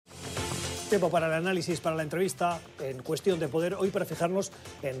Tiempo para el análisis, para la entrevista en Cuestión de Poder. Hoy para fijarnos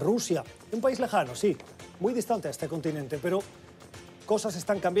en Rusia, un país lejano, sí, muy distante a este continente, pero cosas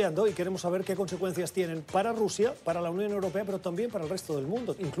están cambiando y queremos saber qué consecuencias tienen para Rusia, para la Unión Europea, pero también para el resto del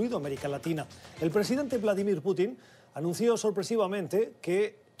mundo, incluido América Latina. El presidente Vladimir Putin anunció sorpresivamente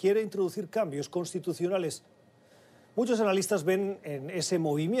que quiere introducir cambios constitucionales. Muchos analistas ven en ese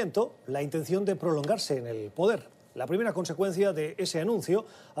movimiento la intención de prolongarse en el poder. La primera consecuencia de ese anuncio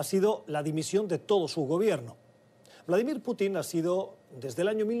ha sido la dimisión de todo su gobierno. Vladimir Putin ha sido, desde el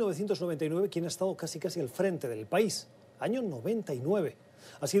año 1999, quien ha estado casi al frente del país. Año 99.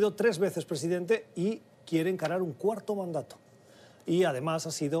 Ha sido 3 veces presidente y quiere encarar un 4º mandato. Y además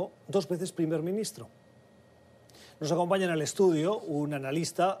ha sido 2 veces primer ministro. Nos acompaña en el estudio un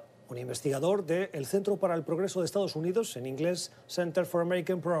analista, un investigador del Centro para el Progreso de Estados Unidos, en inglés Center for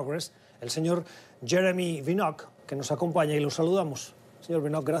American Progress, el señor Jeremy Vinock, que nos acompaña y lo saludamos. Señor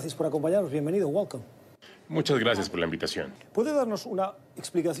Vinock, gracias por acompañarnos. Bienvenido, welcome. Muchas gracias por la invitación. ¿Puede darnos una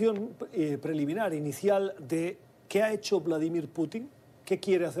explicación preliminar, inicial, de qué ha hecho Vladimir Putin? ¿Qué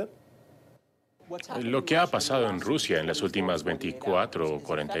quiere hacer? Lo que ha pasado en Rusia en las últimas 24 o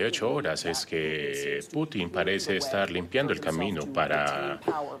 48 horas es que Putin parece estar limpiando el camino para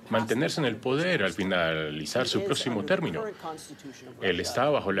mantenerse en el poder al finalizar su próximo término. Él está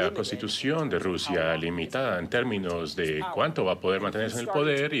bajo la constitución de Rusia, limitada en términos de cuánto va a poder mantenerse en el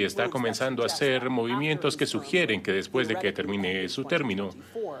poder, y está comenzando a hacer movimientos que sugieren que después de que termine su término,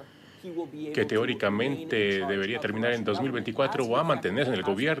 que teóricamente debería terminar en 2024, va a mantenerse en el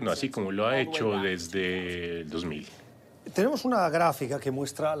gobierno, así como lo ha hecho desde el 2000. Tenemos una gráfica que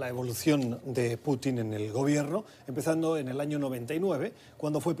muestra la evolución de Putin en el gobierno, empezando en el año 99,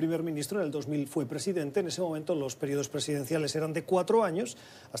 cuando fue primer ministro, en el 2000 fue presidente. En ese momento los periodos presidenciales eran de 4 años,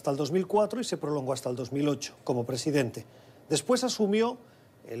 hasta el 2004, y se prolongó hasta el 2008 como presidente. Después asumió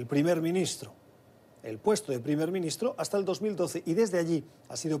el primer ministro, el puesto de primer ministro, hasta el 2012, y desde allí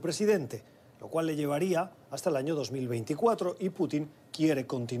ha sido presidente, lo cual le llevaría hasta el año 2024, y Putin quiere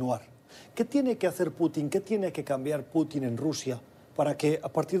continuar. ¿Qué tiene que hacer Putin? ¿Qué tiene que cambiar Putin en Rusia para que a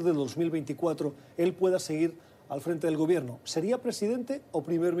partir del 2024 él pueda seguir al frente del gobierno? ¿Sería presidente o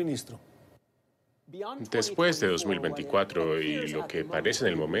primer ministro? Después de 2024, y lo que parece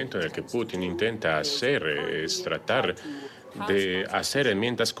en el momento en el que Putin intenta hacer es tratar de hacer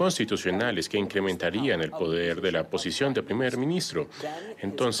enmiendas constitucionales que incrementarían el poder de la posición de primer ministro.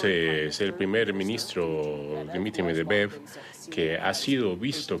 Entonces, el primer ministro Dmitry Medvedev, que ha sido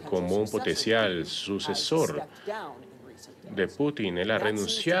visto como un potencial sucesor de Putin, él ha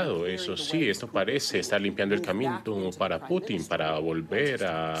renunciado. Eso sí, esto parece estar limpiando el camino para Putin para volver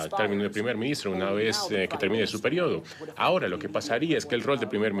a término de primer ministro una vez que termine su periodo. Ahora, lo que pasaría es que el rol de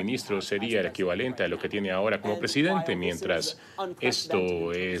primer ministro sería el equivalente a lo que tiene ahora como presidente, mientras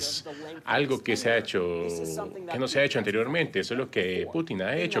esto es algo que no se ha hecho anteriormente. Eso es lo que Putin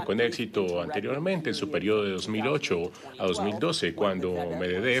ha hecho con éxito anteriormente en su periodo de 2008 a 2012, cuando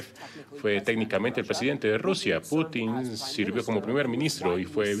Medvedev fue técnicamente el presidente de Rusia. Putin sirvió como primer ministro y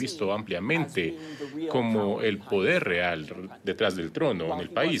fue visto ampliamente como el poder real detrás del trono en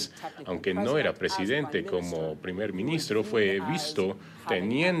el país. Aunque no era presidente, como primer ministro fue visto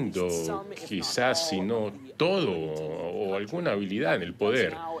teniendo quizás, si no todo, o alguna habilidad en el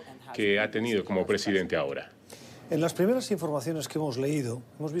poder que ha tenido como presidente ahora. En las primeras informaciones que hemos leído,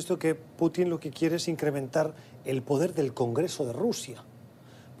 hemos visto que Putin lo que quiere es incrementar el poder del Congreso de Rusia.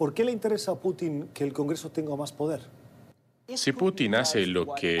 ¿Por qué le interesa a Putin que el Congreso tenga más poder? Si Putin hace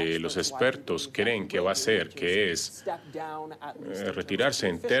lo que los expertos creen que va a hacer, que es retirarse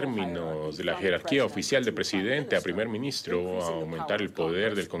en términos de la jerarquía oficial de presidente a primer ministro, aumentar el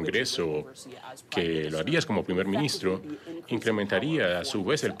poder del Congreso, que lo harías como primer ministro, incrementaría a su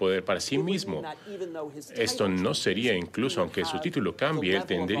vez el poder para sí mismo. Esto no sería, incluso aunque su título cambie, él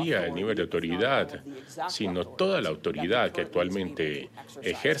tendría el nivel de autoridad, sino toda la autoridad que actualmente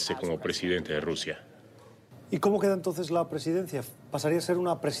ejerce como presidente de Rusia. ¿Y cómo queda entonces la presidencia? ¿Pasaría a ser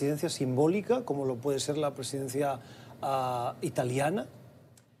una presidencia simbólica, como lo puede ser la presidencia italiana?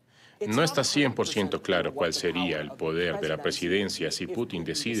 No está 100% claro cuál sería el poder de la presidencia si Putin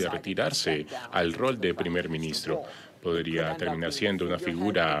decide retirarse al rol de primer ministro. Podría terminar siendo una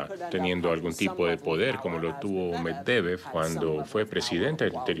figura teniendo algún tipo de poder como lo tuvo Medvedev cuando fue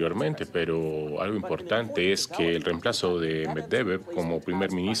presidente anteriormente, pero algo importante es que el reemplazo de Medvedev como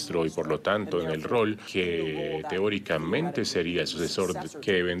primer ministro y por lo tanto en el rol que teóricamente sería el sucesor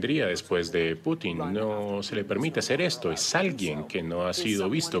que vendría después de Putin, no se le permite hacer esto. Es alguien que no ha sido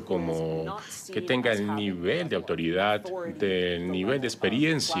visto como que tenga el nivel de autoridad, el nivel de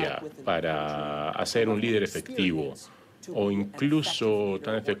experiencia para hacer un líder efectivo o incluso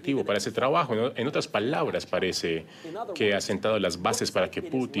tan efectivo para ese trabajo. En otras palabras, parece que ha sentado las bases para que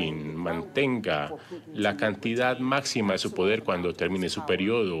Putin mantenga la cantidad máxima de su poder cuando termine su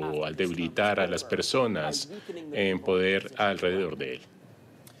periodo, al debilitar a las personas en poder alrededor de él.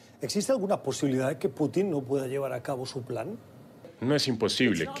 ¿Existe alguna posibilidad de que Putin no pueda llevar a cabo su plan? No es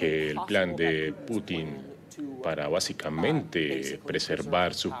imposible que el plan de Putin para básicamente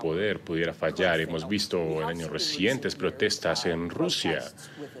preservar su poder pudiera fallar. Hemos visto en años recientes protestas en Rusia,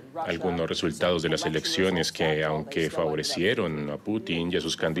 algunos resultados de las elecciones que, aunque favorecieron a Putin y a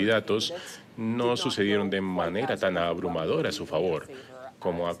sus candidatos, no sucedieron de manera tan abrumadora a su favor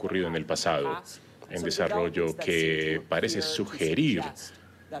como ha ocurrido en el pasado, en desarrollo que parece sugerir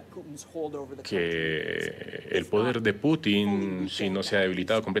que el poder de Putin, si no se ha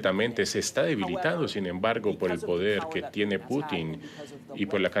debilitado completamente, se está debilitando, sin embargo, por el poder que tiene Putin y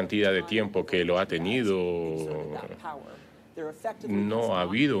por la cantidad de tiempo que lo ha tenido. No ha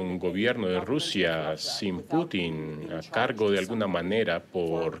habido un gobierno de Rusia sin Putin a cargo de alguna manera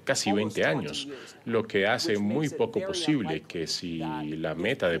por casi 20 años, lo que hace muy poco posible que si la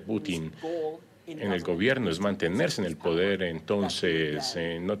meta de Putin en el gobierno es mantenerse en el poder, entonces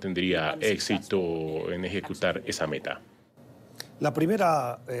no tendría éxito en ejecutar esa meta. La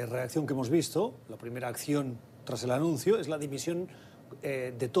primera reacción que hemos visto, la primera acción tras el anuncio, es la dimisión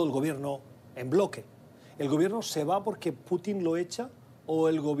de todo el gobierno en bloque. ¿El gobierno se va porque Putin lo echa o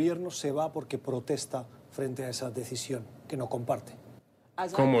el gobierno se va porque protesta frente a esa decisión que no comparte?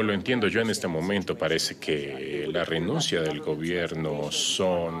 Como lo entiendo yo en este momento, parece que la renuncia del gobierno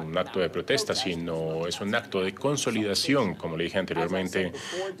son un acto de protesta, sino es un acto de consolidación. Como le dije anteriormente,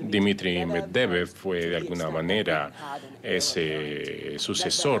 Dmitry Medvedev fue de alguna manera ese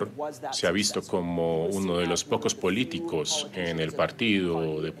sucesor. Se ha visto como uno de los pocos políticos en el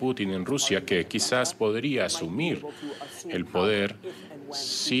partido de Putin en Rusia que quizás podría asumir el poder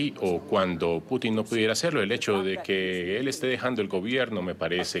sí o cuando Putin no pudiera hacerlo. El hecho de que él esté dejando el gobierno me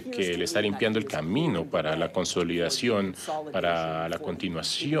parece que le está limpiando el camino para la consolidación, para la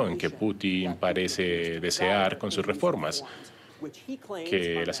continuación que Putin parece desear con sus reformas,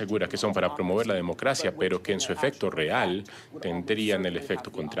 que él asegura que son para promover la democracia, pero que en su efecto real tendrían el efecto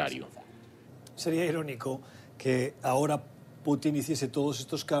contrario. Sería irónico que ahora Putin hiciese todos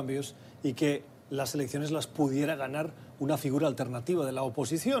estos cambios y que las elecciones las pudiera ganar una figura alternativa de la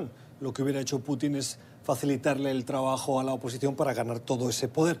oposición. Lo que hubiera hecho Putin es facilitarle el trabajo a la oposición para ganar todo ese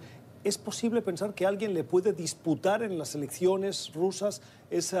poder. ¿Es posible pensar que alguien le puede disputar en las elecciones rusas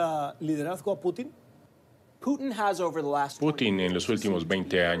ese liderazgo a Putin? Putin en los últimos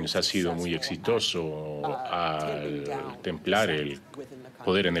 20 años ha sido muy exitoso al templar el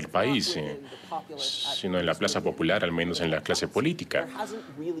poder en el país, sino en la plaza popular, al menos en la clase política.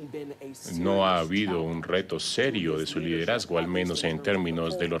 No ha habido un reto serio de su liderazgo, al menos en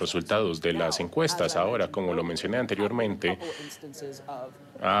términos de los resultados de las encuestas. Ahora, como lo mencioné anteriormente,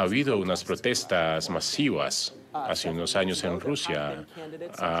 ha habido unas protestas masivas. Hace unos años en Rusia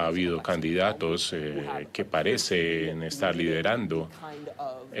ha habido candidatos que parecen estar liderando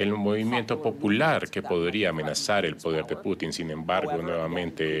el movimiento popular que podría amenazar el poder de Putin. Sin embargo,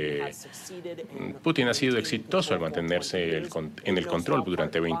 nuevamente, Putin ha sido exitoso al mantenerse en el control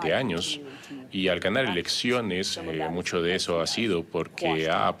durante 20 años y al ganar elecciones, mucho de eso ha sido porque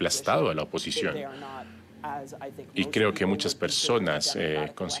ha aplastado a la oposición. Y creo que muchas personas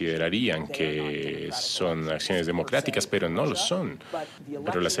considerarían que son acciones democráticas, pero no lo son.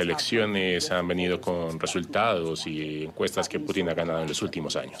 Pero las elecciones han venido con resultados y encuestas que Putin ha ganado en los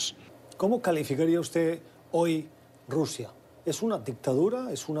últimos años. ¿Cómo calificaría usted hoy Rusia? ¿Es una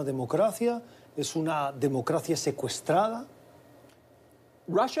dictadura? ¿Es una democracia? ¿Es una democracia secuestrada?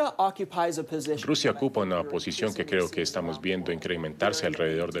 Rusia ocupa una posición que creo que estamos viendo incrementarse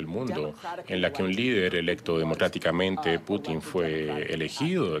alrededor del mundo, en la que un líder electo democráticamente, Putin fue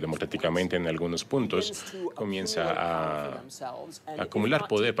elegido democráticamente en algunos puntos, comienza a acumular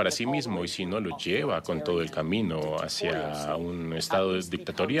poder para sí mismo y si no lo lleva con todo el camino hacia un estado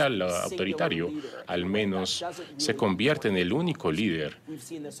dictatorial, autoritario, al menos se convierte en el único líder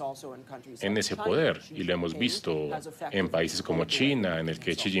en ese poder. Y lo hemos visto en países como China, en el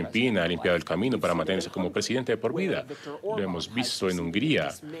que Xi Jinping ha limpiado el camino para mantenerse como presidente de por vida. Lo hemos visto en Hungría,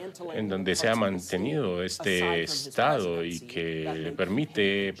 en donde se ha mantenido este Estado y que le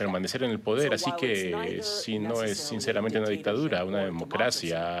permite permanecer en el poder. Así que si no es sinceramente una dictadura, una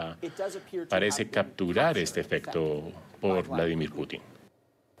democracia, parece capturar este efecto por Vladimir Putin.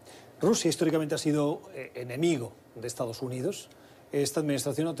 Rusia históricamente ha sido enemigo de Estados Unidos. Esta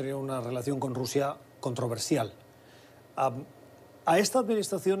administración ha tenido una relación con Rusia controversial. ¿A esta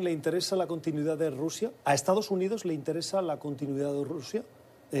administración le interesa la continuidad de Rusia? ¿A Estados Unidos le interesa la continuidad de Rusia,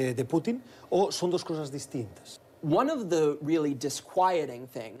 de Putin? ¿O son dos cosas distintas? Una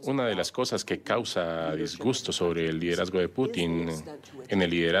de las cosas que causa disgusto sobre el liderazgo de Putin en el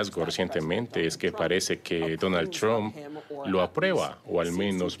liderazgo recientemente es que parece que Donald Trump lo aprueba, o al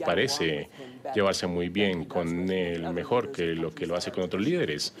menos parece llevarse muy bien con él, mejor que lo hace con otros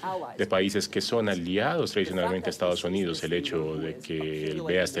líderes de países que son aliados tradicionalmente a Estados Unidos. El hecho de que él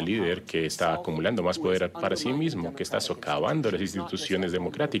vea a este líder que está acumulando más poder para sí mismo, que está socavando las instituciones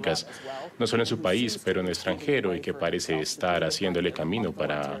democráticas, no solo en su país, pero en el extranjero, y que parece estar haciéndole camino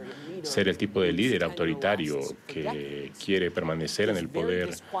para ser el tipo de líder autoritario que quiere permanecer en el poder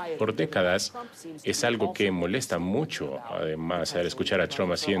por décadas, es algo que molesta mucho. Además, al escuchar a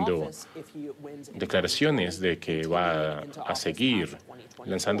Trump haciendo declaraciones de que va a seguir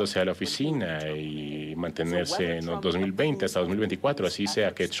lanzándose a la oficina y mantenerse en 2020 hasta 2024, así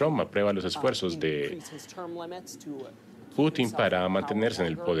sea que Trump aprueba los esfuerzos de Putin para mantenerse en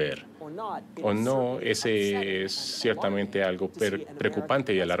el poder o no, ese es ciertamente algo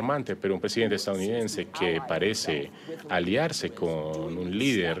preocupante y alarmante, pero un presidente estadounidense que parece aliarse con un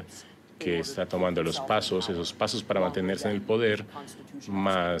líder que está tomando esos pasos para mantenerse en el poder,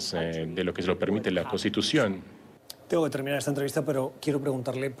 más de lo que se lo permite la Constitución. Tengo que terminar esta entrevista, pero quiero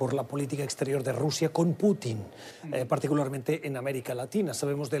preguntarle por la política exterior de Rusia con Putin, particularmente en América Latina.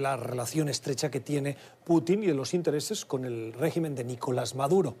 Sabemos de la relación estrecha que tiene Putin y de los intereses con el régimen de Nicolás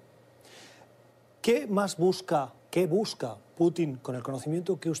Maduro. ¿Qué busca Putin con el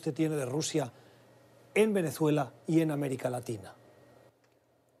conocimiento que usted tiene de Rusia en Venezuela y en América Latina?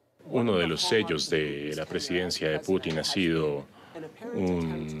 Uno de los sellos de la presidencia de Putin ha sido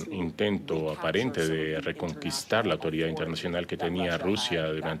un intento aparente de reconquistar la autoridad internacional que tenía Rusia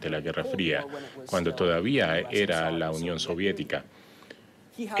durante la Guerra Fría, cuando todavía era la Unión Soviética.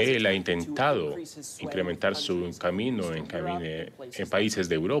 Él ha intentado incrementar su camino en países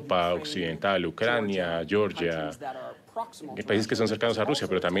de Europa Occidental, Ucrania, Georgia, en países que son cercanos a Rusia,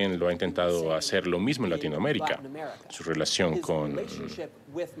 pero también lo ha intentado hacer lo mismo en Latinoamérica. Su relación con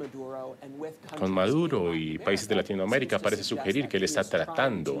Maduro y países de Latinoamérica parece sugerir que él está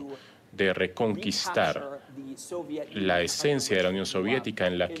tratando de reconquistar la esencia de la Unión Soviética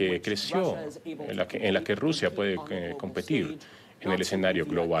en la que creció, en la que Rusia puede competir en el escenario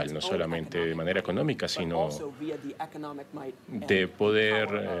global, no solamente de manera económica, sino de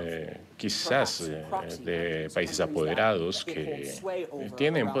poder, quizás, de países apoderados que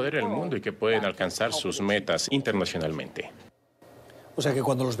tienen poder en el mundo y que pueden alcanzar sus metas internacionalmente. O sea que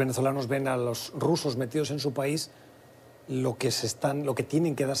cuando los venezolanos ven a los rusos metidos en su país, lo que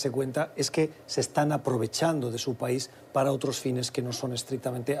tienen que darse cuenta es que se están aprovechando de su país para otros fines que no son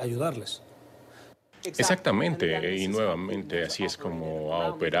estrictamente ayudarles. Exactamente, y nuevamente así es como ha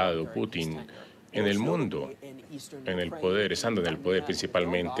operado Putin en el mundo, en el poder, estando en el poder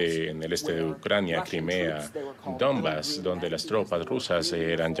principalmente en el este de Ucrania, Crimea, Donbass, donde las tropas rusas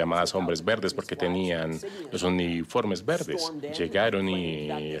eran llamadas hombres verdes porque tenían los uniformes verdes. Llegaron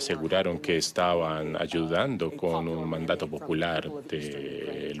y aseguraron que estaban ayudando con un mandato popular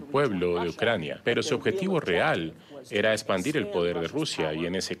del pueblo de Ucrania, pero su objetivo real era expandir el poder de Rusia y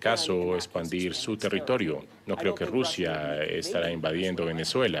en ese caso expandir su territorio. No creo que Rusia estará invadiendo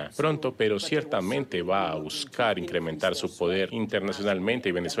Venezuela pronto, pero ciertamente va a buscar incrementar su poder internacionalmente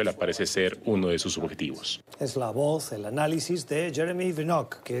y Venezuela parece ser uno de sus objetivos. Es la voz, el análisis de Jeremy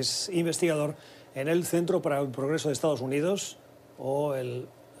Vinok, que es investigador en el Centro para el Progreso de Estados Unidos o el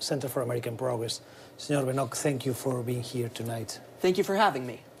Center for American Progress. Señor Vinok, thank you for being here tonight. Thank you for having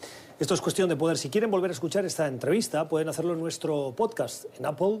me. Esto es Cuestión de Poder. Si quieren volver a escuchar esta entrevista, pueden hacerlo en nuestro podcast, en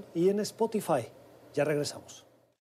Apple y en Spotify. Ya regresamos.